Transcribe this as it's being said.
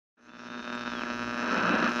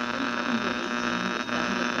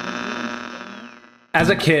As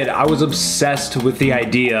a kid, I was obsessed with the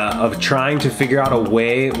idea of trying to figure out a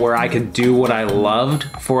way where I could do what I loved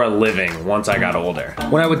for a living once I got older.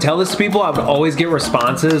 When I would tell this to people, I would always get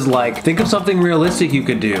responses like, think of something realistic you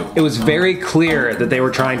could do. It was very clear that they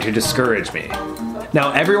were trying to discourage me.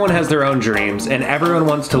 Now, everyone has their own dreams, and everyone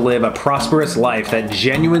wants to live a prosperous life that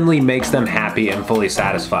genuinely makes them happy and fully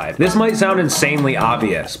satisfied. This might sound insanely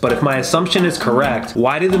obvious, but if my assumption is correct,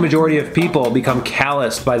 why do the majority of people become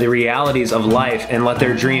calloused by the realities of life and let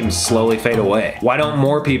their dreams slowly fade away? Why don't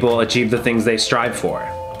more people achieve the things they strive for?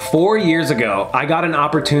 4 years ago, I got an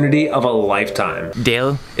opportunity of a lifetime.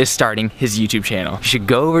 Dale is starting his YouTube channel. You should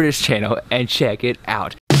go over to his channel and check it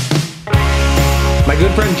out. My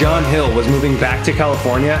good friend John Hill was moving back to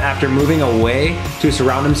California after moving away to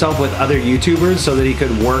surround himself with other YouTubers so that he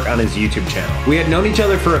could work on his YouTube channel. We had known each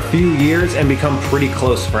other for a few years and become pretty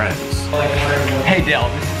close friends. Hey Dale,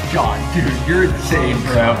 this is John. Dude, you're insane,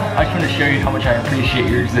 bro. I just want to show you how much I appreciate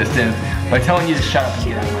your existence by telling you to shut up and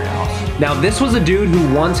get out of my house. Now, this was a dude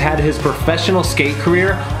who once had his professional skate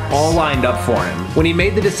career all lined up for him. When he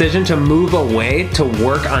made the decision to move away to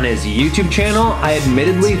work on his YouTube channel, I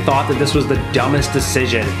admittedly thought that this was the dumbest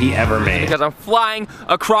decision he ever made. Because I'm flying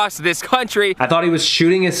across this country. I thought he was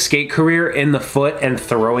shooting his skate career in the foot and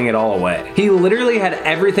throwing it all away. He literally had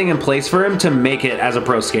everything in place for him to make it as a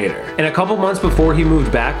pro skater. And a couple months before he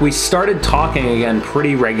moved back, we started talking again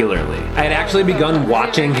pretty regularly. I had actually begun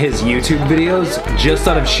watching his YouTube videos just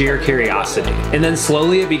out of sheer curiosity. And then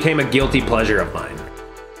slowly it became a guilty pleasure of mine.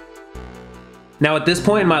 Now, at this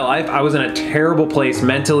point in my life, I was in a terrible place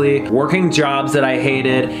mentally, working jobs that I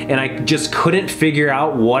hated, and I just couldn't figure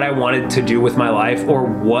out what I wanted to do with my life or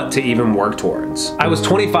what to even work towards. I was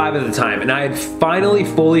 25 at the time, and I had finally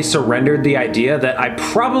fully surrendered the idea that I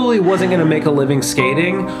probably wasn't gonna make a living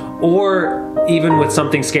skating, or even with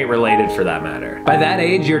something skate related for that matter. By that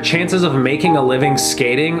age, your chances of making a living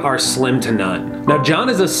skating are slim to none. Now, John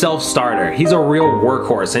is a self-starter. He's a real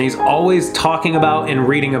workhorse, and he's always talking about and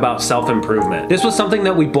reading about self-improvement. This was something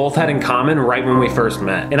that we both had in common right when we first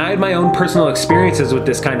met. And I had my own personal experiences with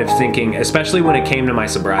this kind of thinking, especially when it came to my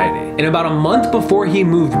sobriety. And about a month before he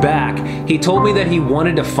moved back, he told me that he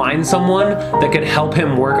wanted to find someone that could help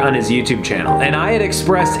him work on his YouTube channel. And I had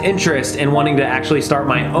expressed interest in wanting to actually start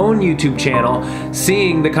my own YouTube channel,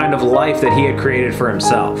 seeing the kind of life that he had created for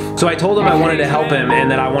himself. So I told him I wanted to help him and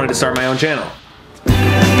that I wanted to start my own channel.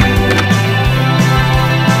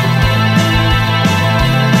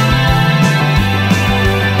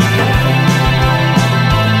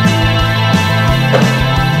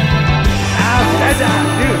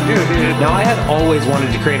 Now, I had always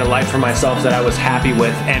wanted to create a life for myself that I was happy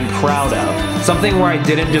with and proud of. Something where I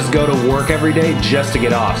didn't just go to work every day just to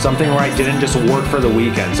get off. Something where I didn't just work for the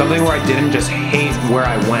weekend. Something where I didn't just hate where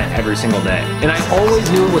I went every single day. And I always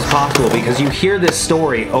knew it was possible because you hear this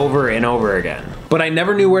story over and over again. But I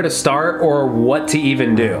never knew where to start or what to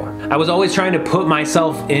even do. I was always trying to put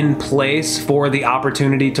myself in place for the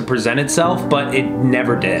opportunity to present itself, but it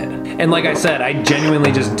never did. And like I said, I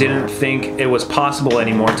genuinely just didn't think it was possible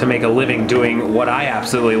anymore to make a living doing what I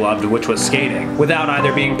absolutely loved, which was skating, without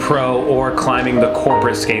either being pro or climbing the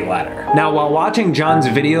corporate skate ladder. Now, while watching John's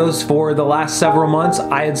videos for the last several months,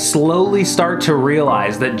 I had slowly started to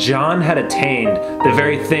realize that John had attained the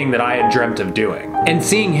very thing that I had dreamt of doing. And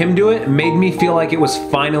seeing him do it made me feel like it was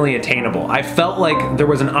finally attainable. I felt like there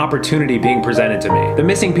was an opportunity being presented to me. The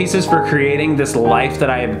missing pieces for creating this life that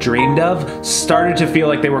I have dreamed of started to feel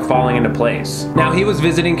like they were falling into place. Now, he was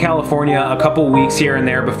visiting California a couple weeks here and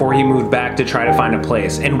there before he moved back to try to find a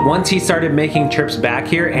place. And once he started making trips back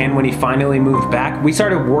here, and when he finally moved back, we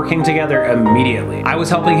started working together immediately. I was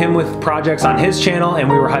helping him with projects on his channel, and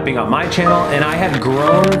we were hyping up my channel, and I had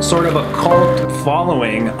grown sort of a cult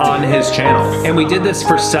following on his channel. And we did this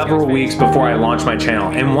for several weeks before I launched my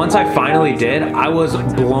channel. And once I finally did, I was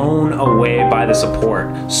blown away by the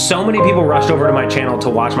support. So many people rushed over to my channel to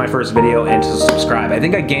watch my first video and to subscribe. I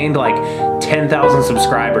think I gained like 10,000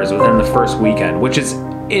 subscribers within the first weekend, which is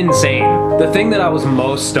insane. The thing that I was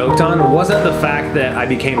most stoked on wasn't the fact that I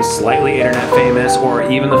became slightly internet famous or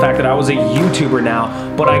even the fact that I was a YouTuber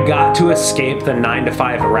now, but I got to escape the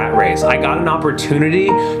 9-to-5 rat race. I got an opportunity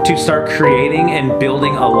to start creating and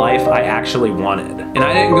building a life I actually wanted. And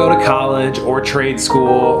I didn't go to college or trade school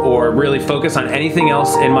or really focus on anything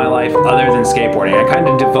else in my life other than skateboarding. I kind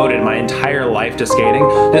of devoted my entire life to skating.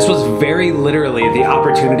 This was very literally the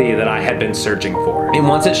opportunity that I had been searching for. And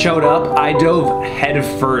once it showed up, I dove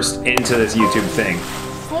headfirst into this YouTube thing.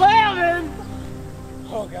 SLAMMIN!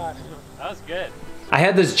 Oh God. That was good. I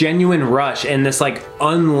had this genuine rush and this like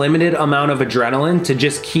unlimited amount of adrenaline to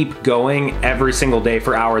just keep going every single day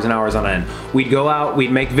for hours and hours on end. We'd go out, we'd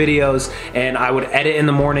make videos, and I would edit in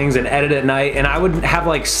the mornings and edit at night, and I would have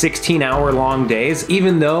like 16-hour long days,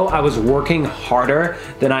 even though I was working harder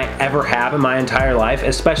than I ever have in my entire life,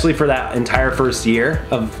 especially for that entire first year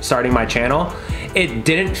of starting my channel. It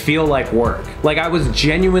didn't feel like work. Like I was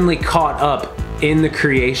genuinely caught up in the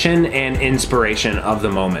creation and inspiration of the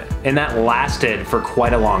moment. And that lasted for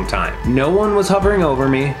quite a long time. No one was hovering over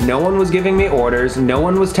me, no one was giving me orders, no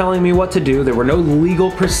one was telling me what to do. There were no legal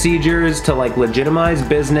procedures to like legitimize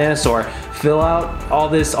business or fill out all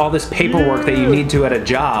this paperwork that you need to at a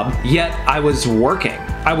job. Yet I was working.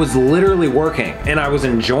 I was literally working and I was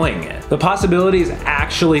enjoying it. The possibilities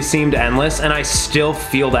actually seemed endless, and I still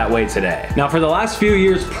feel that way today. Now, for the last few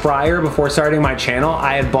years prior, before starting my channel,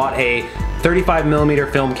 I had bought a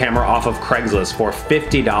 35mm film camera off of Craigslist for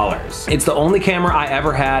 $50. It's the only camera I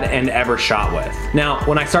ever had and ever shot with. Now,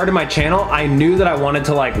 when I started my channel, I knew that I wanted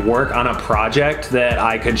to like work on a project that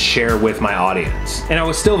I could share with my audience. And I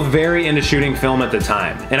was still very into shooting film at the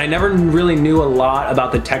time. And I never really knew a lot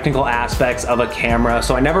about the technical aspects of a camera,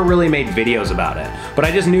 so I never really made videos about it. But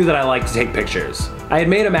I just knew that I liked to take pictures. I had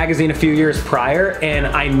made a magazine a few years prior, and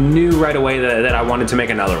I knew right away that I wanted to make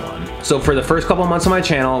another one. So for the first couple months of my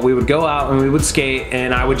channel, we would go out and we would skate,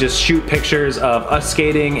 and I would just shoot pictures of us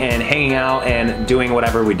skating and hanging out and doing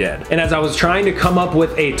whatever we did. And as I was trying to come up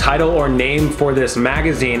with a title or name for this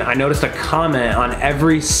magazine, I noticed a comment on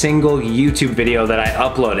every single YouTube video that I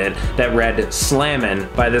uploaded that read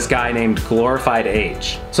 "SLAMMIN" by this guy named Glorified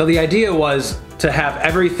H. So the idea was to have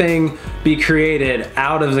everything be created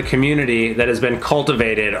out of the community that has been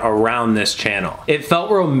cultivated around this channel. It felt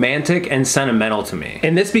romantic and sentimental to me.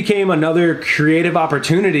 And this became another creative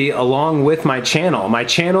opportunity along with my channel. My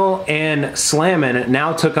channel and SLAMMIN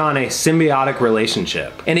now took on a symbiotic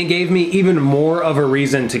relationship. And it gave me even more of a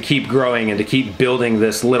reason to keep growing and to keep building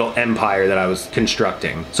this little empire that I was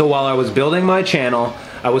constructing. So while I was building my channel,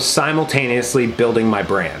 I was simultaneously building my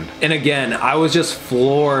brand. And again, I was just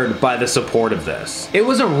floored by the support of this. It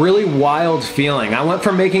was a really wild feeling. I went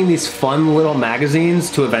from making these fun little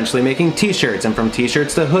magazines to eventually making t-shirts, and from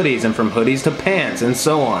t-shirts to hoodies, and from hoodies to pants, and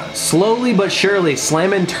so on. Slowly but surely,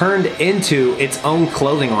 SLAMMIN turned into its own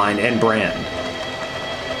clothing line and brand.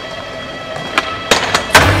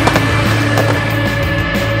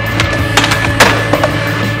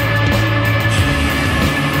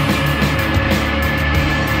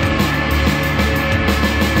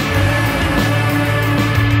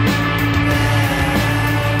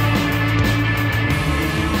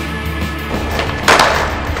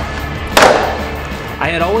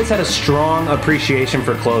 I had always had a strong appreciation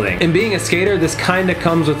for clothing. And being a skater, this kinda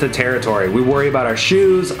comes with the territory. We worry about our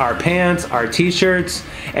shoes, our pants, our t-shirts,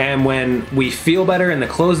 and when we feel better in the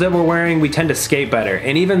clothes that we're wearing, we tend to skate better.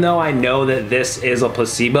 And even though I know that this is a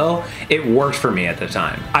placebo, it worked for me at the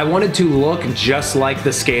time. I wanted to look just like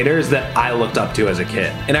the skaters that I looked up to as a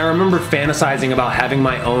kid. And I remember fantasizing about having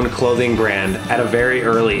my own clothing brand at a very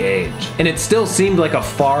early age. And it still seemed like a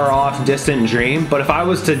far off, distant dream, but if I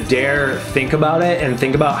was to dare think about it and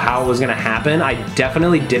think about how it was gonna happen, I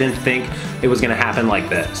definitely didn't think it was gonna happen like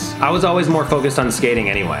this. I was always more focused on skating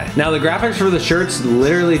anyway. Now the graphics for the shirts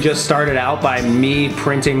literally just started out by me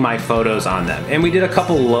printing my photos on them, and we did a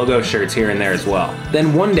couple logo shirts here and there as well.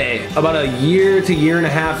 Then one day, about a year to year and a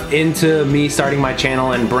half into me starting my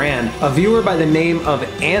channel and brand, a viewer by the name of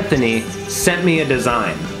Anthony sent me a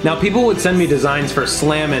design. Now people would send me designs for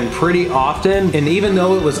SLAMMIN pretty often, and even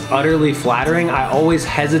though it was utterly flattering, I always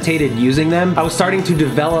hesitated using them. I was starting to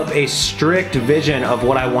develop a strict vision of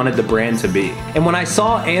what I wanted the brand to be. And when I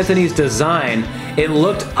saw Anthony's design, it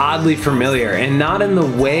looked oddly familiar, and not in the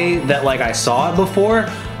way that like I saw it before,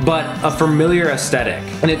 but a familiar aesthetic.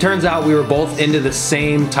 And it turns out we were both into the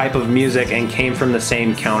same type of music and came from the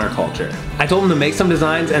same counterculture. I told him to make some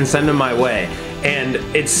designs and send them my way, and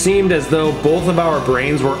it seemed as though both of our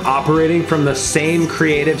brains were operating from the same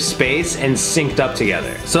creative space and synced up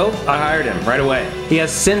together. So I hired him right away. He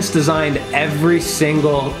has since designed every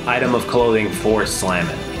single item of clothing for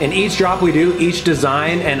SLAMMIN. And each drop we do, each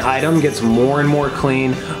design and item gets more and more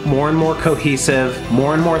clean, more and more cohesive,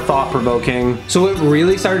 more and more thought-provoking. So it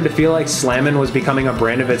really started to feel like SLAMMIN was becoming a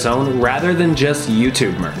brand of its own rather than just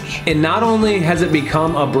YouTube merch. And not only has it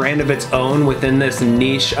become a brand of its own within this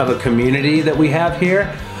niche of a community that we have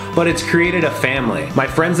here, but it's created a family. My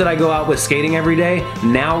friends that I go out with skating every day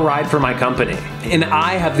now ride for my company. And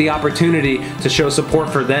I have the opportunity to show support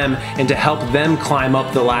for them and to help them climb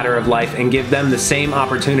up the ladder of life and give them the same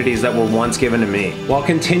opportunities that were once given to me. While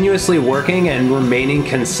continuously working and remaining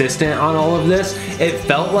consistent on all of this, it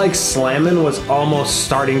felt like SLAMMIN was almost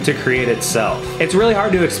starting to create itself. It's really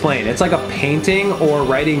hard to explain. It's like a painting or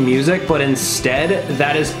writing music, but instead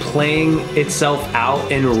that is playing itself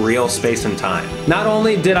out in real space and time. Not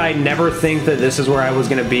only did I never think that this is where I was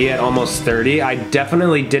gonna be at almost 30, I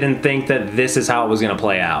definitely didn't think that this is how it was gonna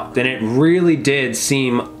play out. Then it really did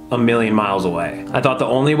seem a million miles away. I thought the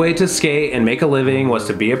only way to skate and make a living was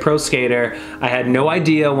to be a pro skater. I had no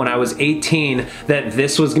idea when I was 18 that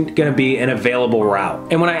this was gonna be an available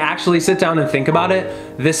route. And when I actually sit down and think about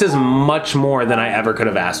it, this is much more than I ever could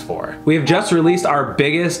have asked for. We have just released our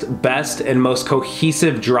biggest, best, and most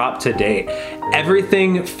cohesive drop to date.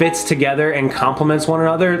 Everything fits together and complements one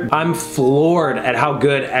another. I'm floored at how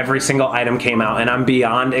good every single item came out, and I'm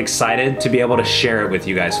beyond excited to be able to share it with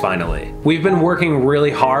you guys finally. We've been working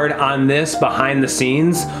really hard on this behind the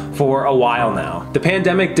scenes for a while now. The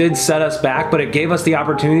pandemic did set us back, but it gave us the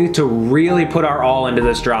opportunity to really put our all into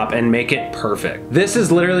this drop and make it perfect. This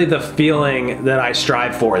is literally the feeling that I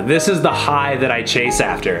strive for. This is the high that I chase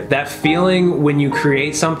after. That feeling when you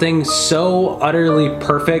create something so utterly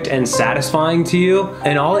perfect and satisfying to you,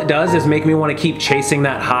 and all it does is make me want to keep chasing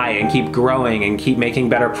that high and keep growing and keep making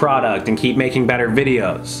better product and keep making better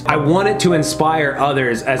videos. I want it to inspire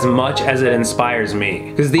others as much as it inspires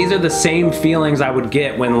me, because these are the same feelings I would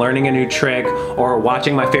get when learning a new trick or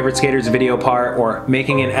watching my favorite skater's video part or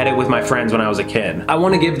making an edit with my friends when I was a kid. I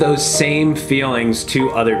want to give those same feelings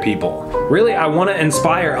to other people. Really, I want to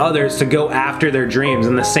inspire others to go after their dreams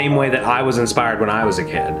in the same way that I was inspired when I was a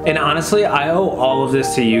kid. And honestly, I owe all of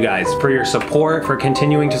this to you guys for your support, for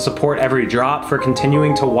continuing to support every drop, for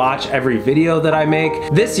continuing to watch every video that I make.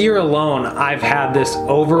 This year alone, I've had this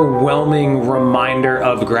overwhelming reminder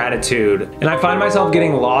of gratitude, and I find myself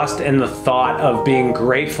getting lost in the thought of being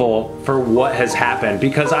grateful for what has happened,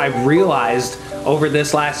 because I've realized over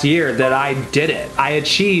this last year that I did it. I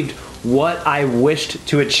achieved what I wished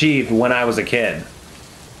to achieve when I was a kid.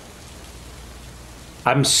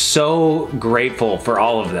 I'm so grateful for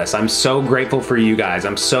all of this. I'm so grateful for you guys.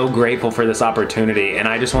 I'm so grateful for this opportunity, and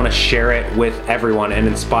I just want to share it with everyone and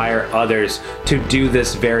inspire others to do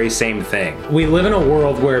this very same thing. We live in a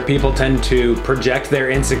world where people tend to project their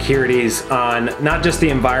insecurities on not just the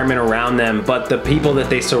environment around them, but the people that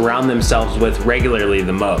they surround themselves with regularly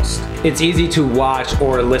the most. It's easy to watch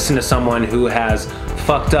or listen to someone who has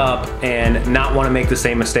fucked up and not want to make the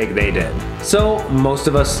same mistake they did. So most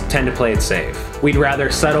of us tend to play it safe. We'd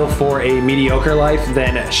rather settle for a mediocre life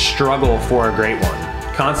than struggle for a great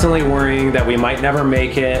one, constantly worrying that we might never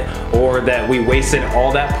make it or that we wasted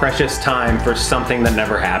all that precious time for something that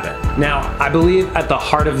never happened. Now, I believe at the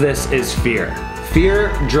heart of this is fear.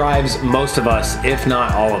 Fear drives most of us, if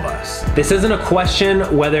not all of us. This isn't a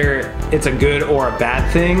question whether it's a good or a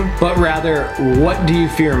bad thing, but rather, what do you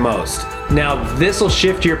fear most? Now, this will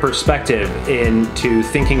shift your perspective into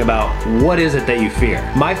thinking about what is it that you fear.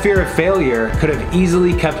 My fear of failure could have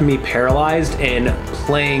easily kept me paralyzed in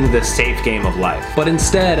playing the safe game of life. But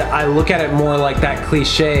instead, I look at it more like that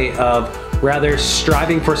cliche of rather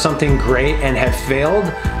striving for something great and have failed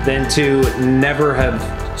than to never have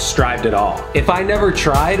strived at all. If I never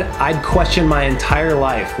tried, I'd question my entire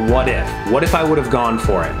life, what if? What if I would have gone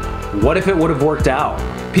for it? What if it would have worked out?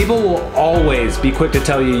 People will always be quick to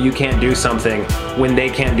tell you you can't do something when they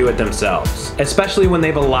can't do it themselves, especially when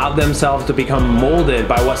they've allowed themselves to become molded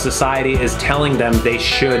by what society is telling them they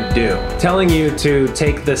should do. Telling you to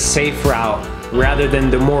take the safe route rather than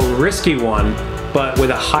the more risky one, but with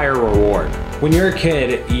a higher reward. When you're a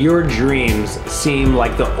kid, your dreams seem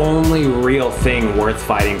like the only real thing worth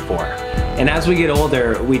fighting for. And as we get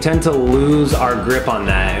older, we tend to lose our grip on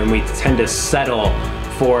that and we tend to settle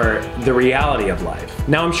for the reality of life.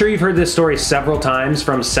 Now, I'm sure you've heard this story several times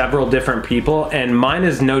from several different people, and mine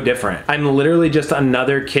is no different. I'm literally just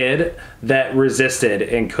another kid that resisted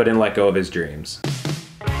and couldn't let go of his dreams.